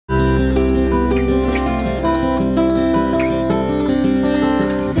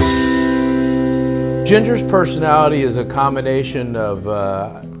Ginger's personality is a combination of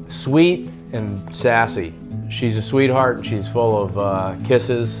sweet and sassy. She's a sweetheart and she's full of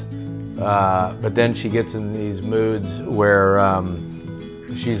kisses, but then she gets in these moods where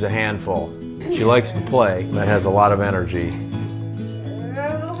she's a handful. She likes to play and has a lot of energy.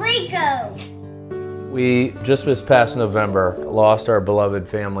 Rico! We, just this past November, lost our beloved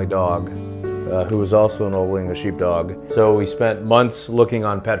family dog, who was also an Old English Sheepdog. So we spent months looking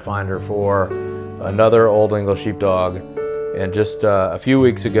on Pet Finder for another Old English Sheepdog, and just a few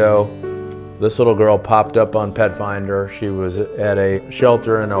weeks ago, this little girl popped up on Pet Finder. She was at a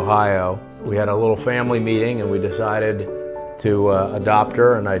shelter in Ohio. We had a little family meeting and we decided to adopt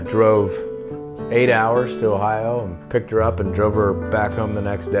her, and I drove 8 hours to Ohio and picked her up and drove her back home the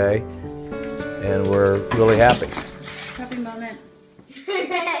next day, and we're really happy. Happy moment.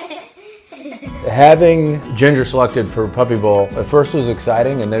 Having Ginger selected for Puppy Bowl at first was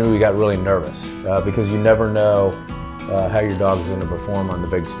exciting, and then we got really nervous because you never know how your dog is going to perform on the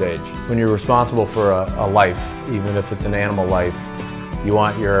big stage. When you're responsible for a life, even if it's an animal life, you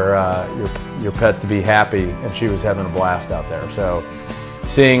want your pet to be happy, and she was having a blast out there. So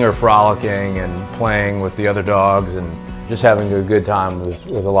seeing her frolicking and playing with the other dogs and just having a good time was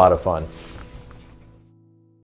a lot of fun.